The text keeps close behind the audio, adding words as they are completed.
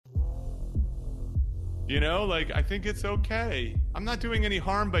Like, I think it's okay. I'm not doing any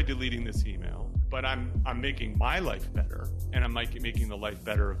harm by deleting this email, but I'm making my life better, and I'm making the life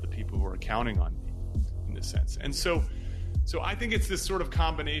better of the people who are counting on me in this sense. And so I think it's this sort of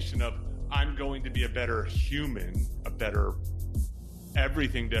combination of I'm going to be a better human, a better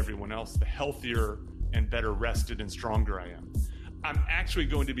everything to everyone else, the healthier and better rested and stronger I am. I'm actually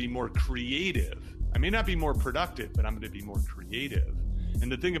going to be more creative. I may not be more productive, but I'm going to be more creative. And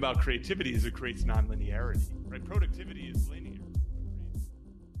the thing about creativity is it creates nonlinearity, right? Productivity is linear.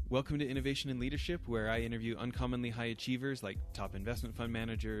 Welcome to Innovation and Leadership, where I interview uncommonly high achievers like top investment fund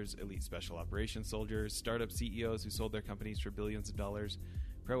managers, elite special operations soldiers, startup CEOs who sold their companies for billions of dollars,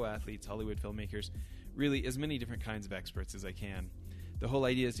 pro athletes, Hollywood filmmakers, really as many different kinds of experts as I can. The whole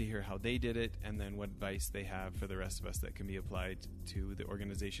idea is to hear how they did it and then what advice they have for the rest of us that can be applied to the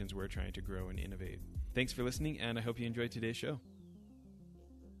organizations we're trying to grow and innovate. Thanks for listening, and I hope you enjoyed today's show.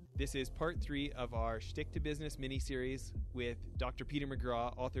 This is part 3 of our Stick to Business mini-series with Dr. Peter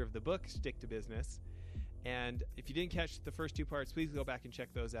McGraw, author of the book Stick to Business. And if you didn't catch the first 2 parts, please go back and check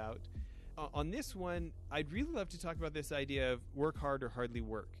those out. On this one, I'd really love to talk about this idea of work hard or hardly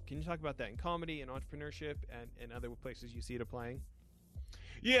work. Can you talk about that in comedy and entrepreneurship and other places you see it applying?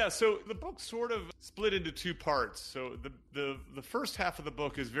 Yeah, so the book sort of split into 2 parts. So the first half of the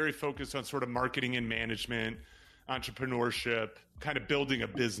book is very focused on sort of marketing and management, entrepreneurship, kind of building a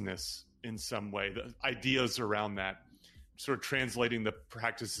business in some way, the ideas around that, sort of translating the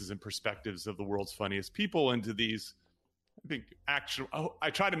practices and perspectives of the world's funniest people into these, I think, I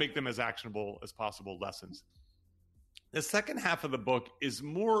try to make them as actionable as possible lessons. The second half of the book is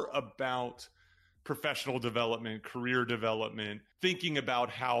more about professional development, career development, thinking about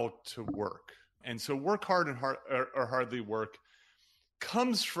how to work. And so work hard or hardly work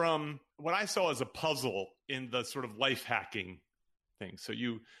comes from what I saw as a puzzle in the sort of life hacking thing. So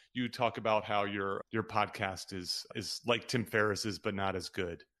you talk about how your podcast is like Tim Ferriss's, but not as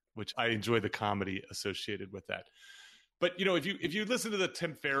good, which I enjoy the comedy associated with that. But, if you listen to the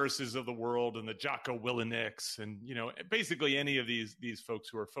Tim Ferrisses of the world and the Jocko Willinicks and, basically any of these folks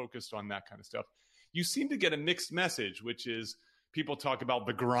who are focused on that kind of stuff, you seem to get a mixed message, which is people talk about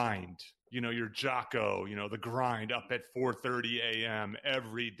the grind, your Jocko, the grind up at 4:30 a.m.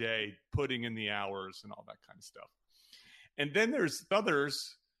 every day, putting in the hours and all that kind of stuff. And then there's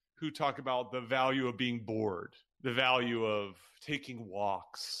others who talk about the value of being bored, the value of taking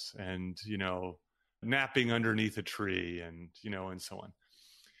walks and, napping underneath a tree and, and so on.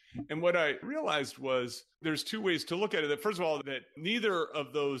 And what I realized was there's 2 ways to look at it. That first of all, that neither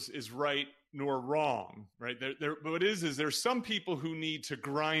of those is right nor wrong, right? What it is there's some people who need to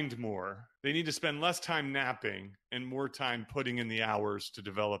grind more. They need to spend less time napping and more time putting in the hours to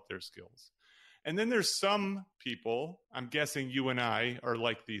develop their skills. And then there's some people, I'm guessing you and I are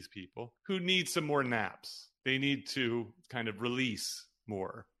like these people, who need some more naps. They need to kind of release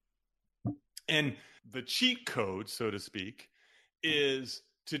more. And the cheat code, so to speak, is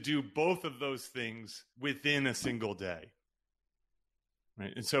to do both of those things within a single day.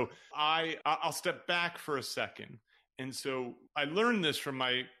 Right. And so I'll step back for a second. And so I learned this from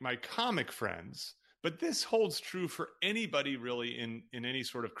my comic friends, but this holds true for anybody really in any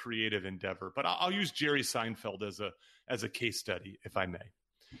sort of creative endeavor. But I'll use Jerry Seinfeld as a case study, if I may.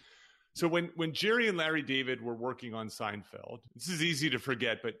 So when Jerry and Larry David were working on Seinfeld, this is easy to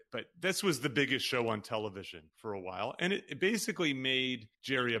forget, but this was the biggest show on television for a while. And it basically made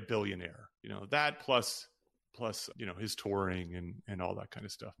Jerry a billionaire, that plus his touring and all that kind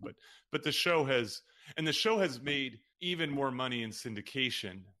of stuff. But the show has made even more money in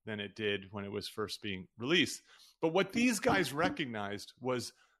syndication than it did when it was first being released. But what these guys recognized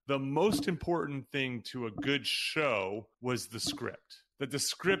was the most important thing to a good show was the script. That the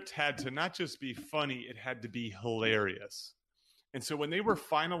script had to not just be funny, it had to be hilarious. And so when they were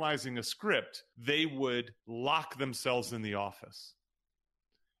finalizing a script, they would lock themselves in the office.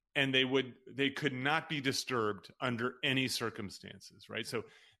 And they could not be disturbed under any circumstances, right? So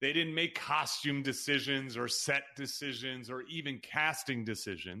they didn't make costume decisions or set decisions or even casting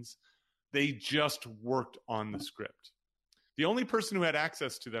decisions. They just worked on the script. The only person who had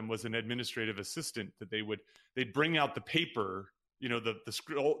access to them was an administrative assistant that they'd bring out the paper,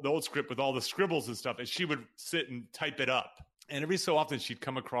 the old script with all the scribbles and stuff, and she would sit and type it up. And every so often she'd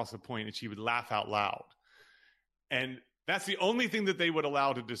come across a point and she would laugh out loud. And that's the only thing that they would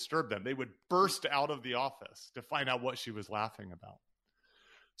allow to disturb them. They would burst out of the office to find out what she was laughing about.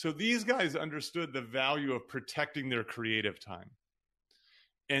 So these guys understood the value of protecting their creative time.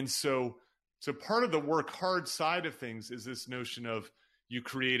 And so part of the work hard side of things is this notion of you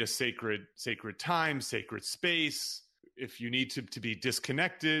create a sacred time, sacred space, if you need to be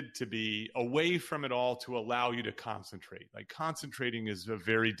disconnected, to be away from it all, to allow you to concentrate. Like concentrating is a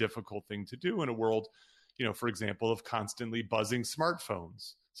very difficult thing to do in a world, for example, of constantly buzzing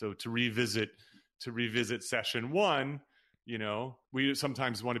smartphones. So to revisit session one, we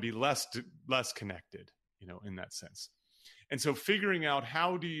sometimes want to be less connected, in that sense. And so figuring out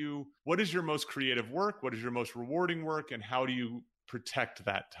what is your most creative work? What is your most rewarding work? And how do you protect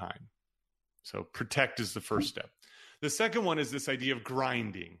that time? So protect is the first step. The second one is this idea of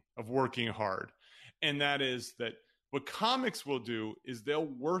grinding, of working hard. And that is that what comics will do is they'll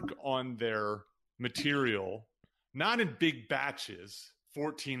work on their material, not in big batches,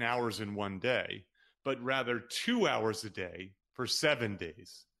 14 hours in one day, but rather 2 hours a day for 7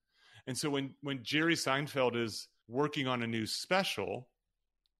 days. And so when Jerry Seinfeld is working on a new special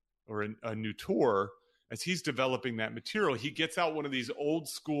or a new tour, as he's developing that material, he gets out one of these old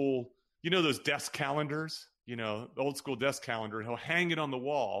school, those desk calendars, the old school desk calendar, and he'll hang it on the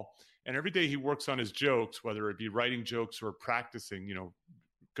wall. And every day he works on his jokes, whether it be writing jokes or practicing,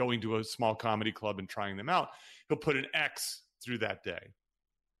 going to a small comedy club and trying them out, he'll put an X through that day.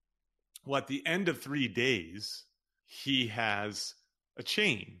 Well, at the end of 3 days, he has a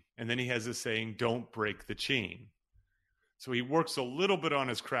chain. And then he has a saying, don't break the chain. So he works a little bit on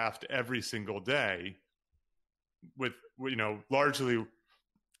his craft every single day with, largely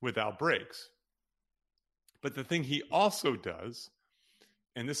without breaks. But the thing he also does,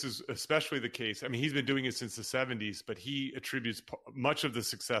 and this is especially the case, he's been doing it since the 70s, but he attributes much of the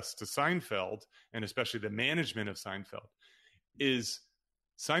success to Seinfeld, and especially the management of Seinfeld, is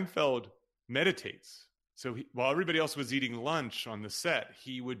Seinfeld meditates. So while everybody else was eating lunch on the set,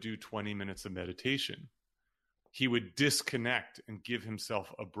 he would do 20 minutes of meditation. He would disconnect and give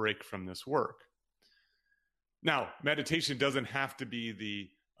himself a break from this work. Now, meditation doesn't have to be the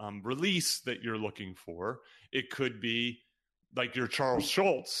release that you're looking for. It could be like you're Charles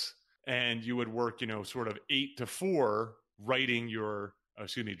Schultz and you would work, sort of 8 to 4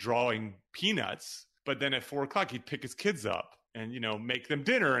 drawing Peanuts. But then at 4:00, he'd pick his kids up and, make them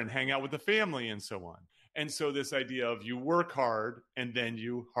dinner and hang out with the family and so on. And so this idea of you work hard and then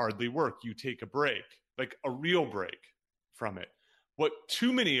you hardly work, you take a break, like a real break from it. What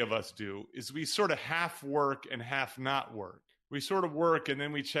too many of us do is we sort of half work and half not work. We sort of work and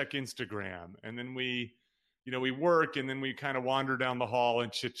then we check Instagram, and then we work and then we kind of wander down the hall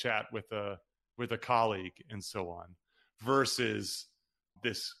and chit chat with a colleague and so on, versus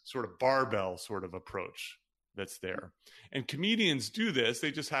this sort of barbell sort of approach that's there. And comedians do this.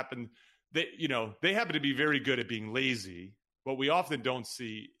 They just happen to be very good at being lazy. What we often don't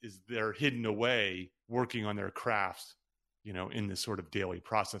see is they're hidden away working on their crafts, in this sort of daily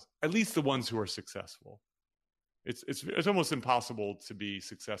process, at least the ones who are successful. It's almost impossible to be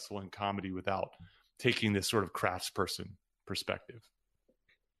successful in comedy without taking this sort of craftsperson perspective.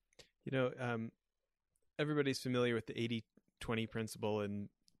 Everybody's familiar with the 80-20 principle and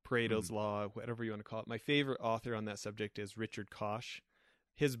Pareto's law, whatever you want to call it. My favorite author on that subject is Richard Koch.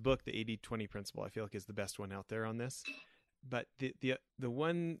 His book, The 80-20 Principle, I feel like is the best one out there on this. But the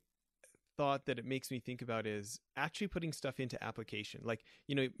one thought that it makes me think about is actually putting stuff into application. Like,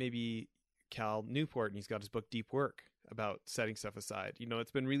 maybe Cal Newport, and he's got his book Deep Work about setting stuff aside.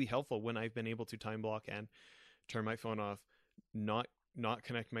 It's been really helpful when I've been able to time block and turn my phone off, not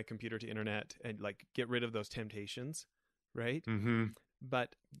connect my computer to internet, and like get rid of those temptations, right? Mm-hmm.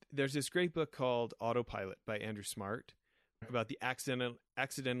 But there's this great book called Autopilot by Andrew Smart about the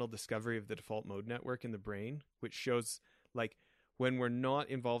accidental discovery of the default mode network in the brain, which shows like when we're not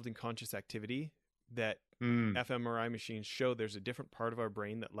involved in conscious activity, that fMRI machines show there's a different part of our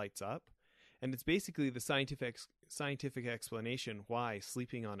brain that lights up. And it's basically the scientific explanation why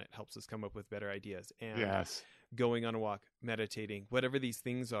sleeping on it helps us come up with better ideas. And going on a walk, meditating, whatever these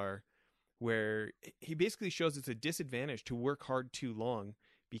things are, where he basically shows it's a disadvantage to work hard too long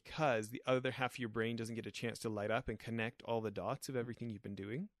because the other half of your brain doesn't get a chance to light up and connect all the dots of everything you've been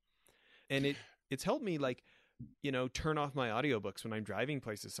doing. And it's helped me turn off my audiobooks when I'm driving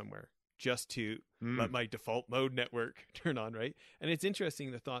places somewhere, just to let my default mode network turn on, right? And it's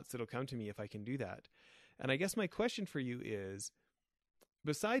interesting the thoughts that'll come to me if I can do that. And I guess my question for you is,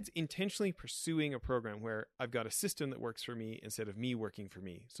 besides intentionally pursuing a program where I've got a system that works for me instead of me working for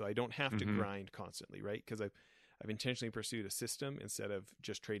me, so I don't have to grind constantly, right? Because I've intentionally pursued a system instead of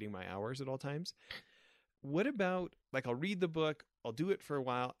just trading my hours at all times. What about, I'll read the book, I'll do it for a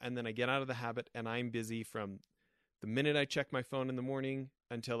while, and then I get out of the habit and I'm busy from the minute I check my phone in the morning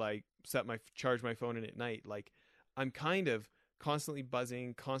until I charge my phone in at night. I'm kind of constantly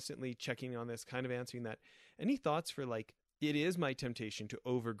buzzing, constantly checking on this, kind of answering that. Any thoughts for it is my temptation to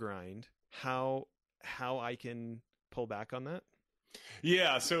overgrind, how I can pull back on that?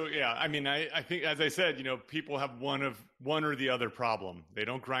 Yeah. So yeah, I mean, I think, as I said, people have one or the other problem. They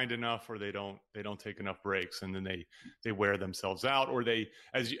don't grind enough, or they don't take enough breaks, and then they wear themselves out, or they,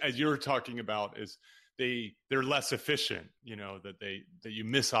 as you're talking about, is they're less efficient. That you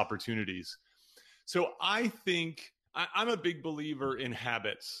miss opportunities. So I think I'm a big believer in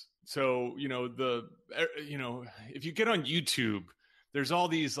habits. So if you get on YouTube, there's all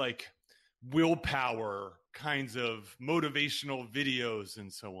these like willpower kinds of motivational videos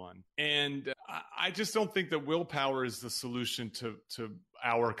and so on. And I just don't think that willpower is the solution to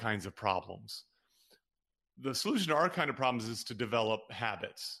our kinds of problems. The solution to our kind of problems is to develop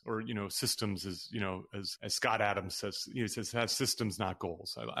habits, or, systems, as Scott Adams says, he says, have systems, not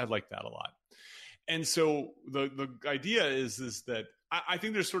goals. I like that a lot. And so the idea is that I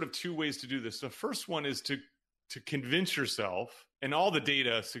think there's sort of two ways to do this. The first one is to convince yourself, and all the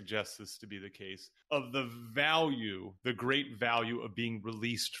data suggests this to be the case, of the great value of being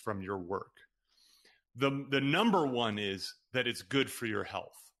released from your work. The number one is that it's good for your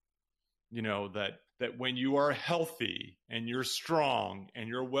health. That when you are healthy and you're strong and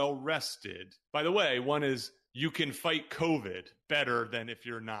you're well rested, by the way, one is you can fight COVID better than if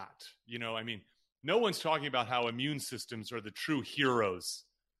you're not. No one's talking about how immune systems are the true heroes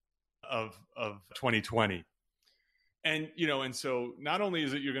of 2020. And so not only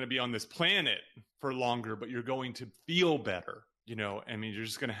is it you're going to be on this planet for longer, but you're going to feel better. You're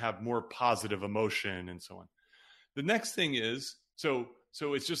just going to have more positive emotion and so on. The next thing is, so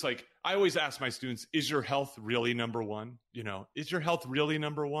it's just like, I always ask my students, is your health really number one? Is your health really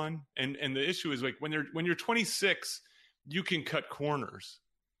number one? And the issue is, like, when you're 26, you can cut corners.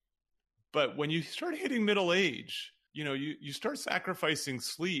 But when you start hitting middle age, you start sacrificing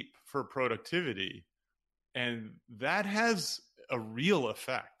sleep for productivity. And that has a real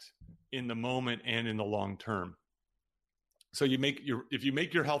effect in the moment and in the long term. So if you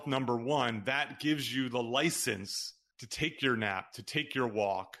make your health number one, that gives you the license to take your nap, to take your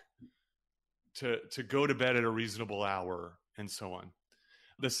walk, to go to bed at a reasonable hour, and so on.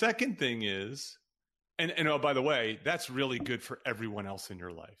 The second thing is, and oh, by the way, that's really good for everyone else in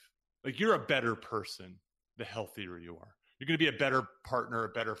your life. Like, you're a better person the healthier you are. You're going to be a better partner, a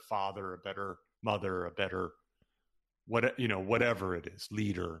better father, a better mother, a better whatever it is,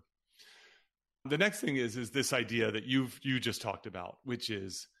 leader. The next thing is this idea that you just talked about, which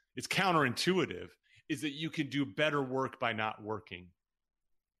is, it's counterintuitive, is that you can do better work by not working.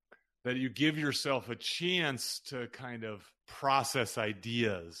 That you give yourself a chance to kind of process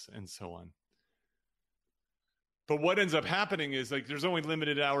ideas and so on. But what ends up happening is, like, there's only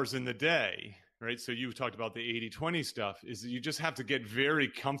limited hours in the day, right? So you talked about the 80-20 stuff, is that you just have to get very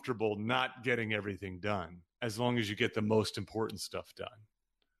comfortable not getting everything done, as long as you get the most important stuff done.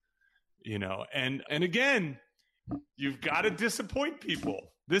 And again, you've got to disappoint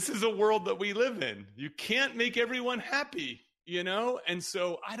people. This is a world that we live in. You can't make everyone happy, And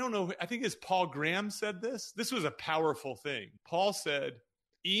so, I don't know, I think as Paul Graham said this was a powerful thing. Paul said,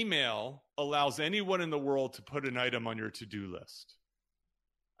 email allows anyone in the world to put an item on your to-do list.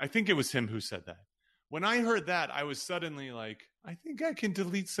 I think it was him who said that. When I heard that, I was suddenly like, I think I can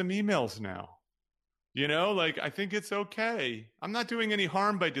delete some emails now. I think it's okay. I'm not doing any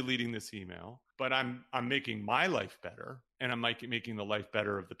harm by deleting this email, but I'm making my life better, and I'm making the life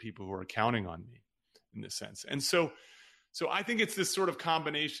better of the people who are counting on me in this sense. And so I think it's this sort of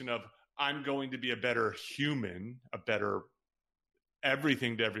combination of, I'm going to be a better human, a better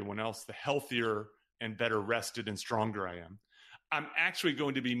everything to everyone else, the healthier and better rested and stronger I am. I'm actually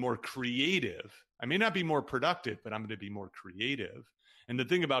going to be more creative. I may not be more productive, but I'm going to be more creative. And the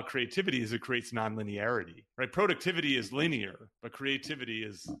thing about creativity is it creates nonlinearity, right? Productivity is linear, but creativity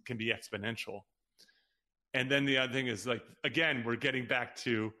can be exponential. And then the other thing is, like, again, we're getting back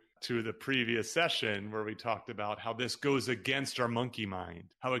to the previous session where we talked about how this goes against our monkey mind,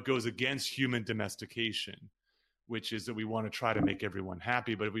 how it goes against human domestication, which is that we want to try to make everyone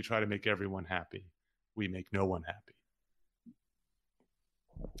happy. But if we try to make everyone happy, we make no one happy.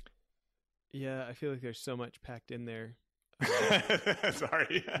 Yeah, I feel like there's so much packed in there.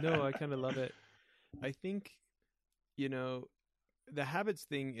 Sorry. No, I kind of love it. I think, the habits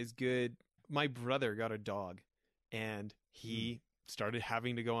thing is good. My brother got a dog, and he started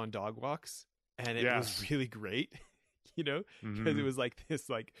having to go on dog walks, and it was really great, because it was like this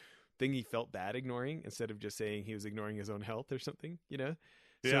thing he felt bad ignoring, instead of just saying he was ignoring his own health or something,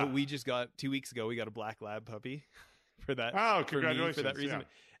 So we just got 2 weeks ago, we got a black lab puppy for that. Oh, congratulations. For that reason. Yeah.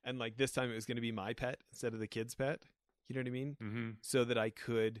 And this time it was going to be my pet instead of the kid's pet. You know what I mean? Mm-hmm. So that I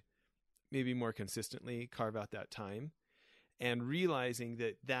could maybe more consistently carve out that time, and realizing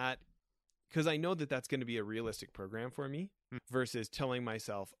that because I know that that's going to be a realistic program for me versus telling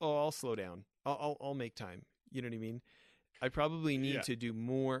myself, oh, I'll slow down. I'll make time. You know what I mean? I probably need to do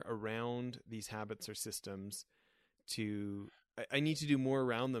more around these habits or systems I need to do more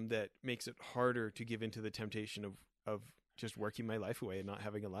around them that makes it harder to give into the temptation of just working my life away and not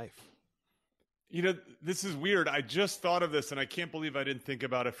having a life. You know, this is weird. I just thought of this and I can't believe I didn't think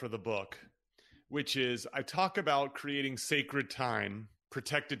about it for the book, which is I talk about creating sacred time,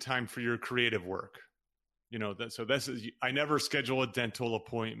 protected time for your creative work. You know, I never schedule a dental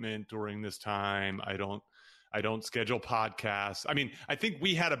appointment during this time. I don't schedule podcasts. I mean, I think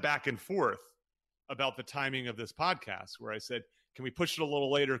we had a back and forth about the timing of this podcast where I said, can we push it a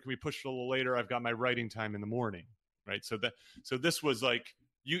little later? Can we push it a little later? I've got my writing time in the morning, right? So this was like,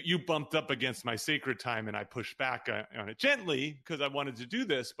 you bumped up against my sacred time and I pushed back on it gently because I wanted to do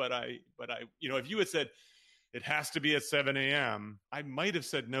this. But I, you know, if you had said it has to be at 7 a.m., I might have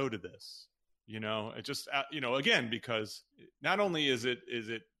said no to this, you know, it just, you know, again, because not only is it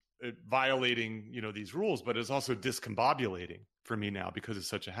violating, you know, these rules, but it's also discombobulating for me now because it's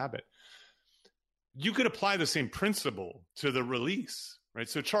such a habit. You could apply the same principle to the release, right?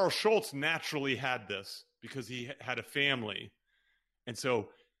 So Charles Schulz naturally had this because he had a family. And so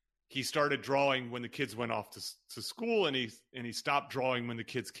he started drawing when the kids went off to school, and he stopped drawing when the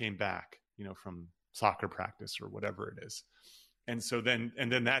kids came back, you know, from soccer practice or whatever it is. And so then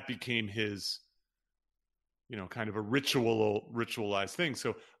that became his, you know, kind of a ritualized thing.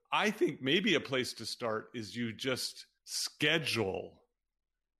 So I think maybe a place to start is you just schedule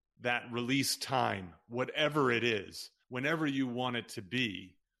that release time, whatever it is, whenever you want it to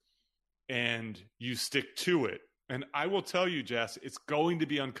be, and you stick to it. And I will tell you, Jess, it's going to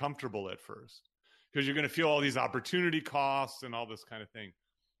be uncomfortable at first because you're going to feel all these opportunity costs and all this kind of thing.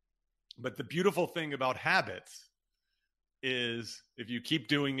 But the beautiful thing about habits is if you keep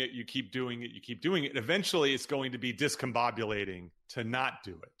doing it, you keep doing it, you keep doing it, eventually it's going to be discombobulating to not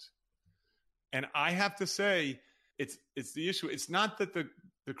do it. And I have to say, it's the issue. It's not that the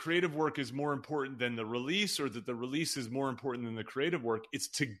creative work is more important than the release or that the release is more important than the creative work. It's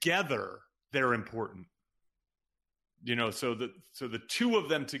together they're important. You know, so the two of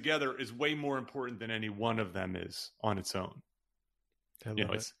them together is way more important than any one of them is on its own. You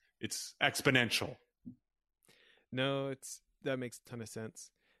know, it's exponential. No, that makes a ton of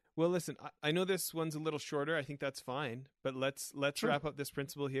sense. Well, listen, I know this one's a little shorter. I think that's fine, but let's Sure. wrap up this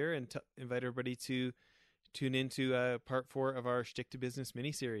principle here and invite everybody to tune into part 4 of our Shtick to Business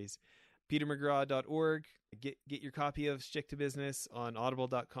miniseries. PeterMcGraw.org. Get your copy of Shtick to Business on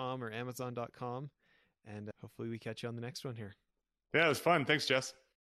Audible.com or Amazon.com, and hopefully we catch you on the next one here. Yeah, it was fun. Thanks, Jess.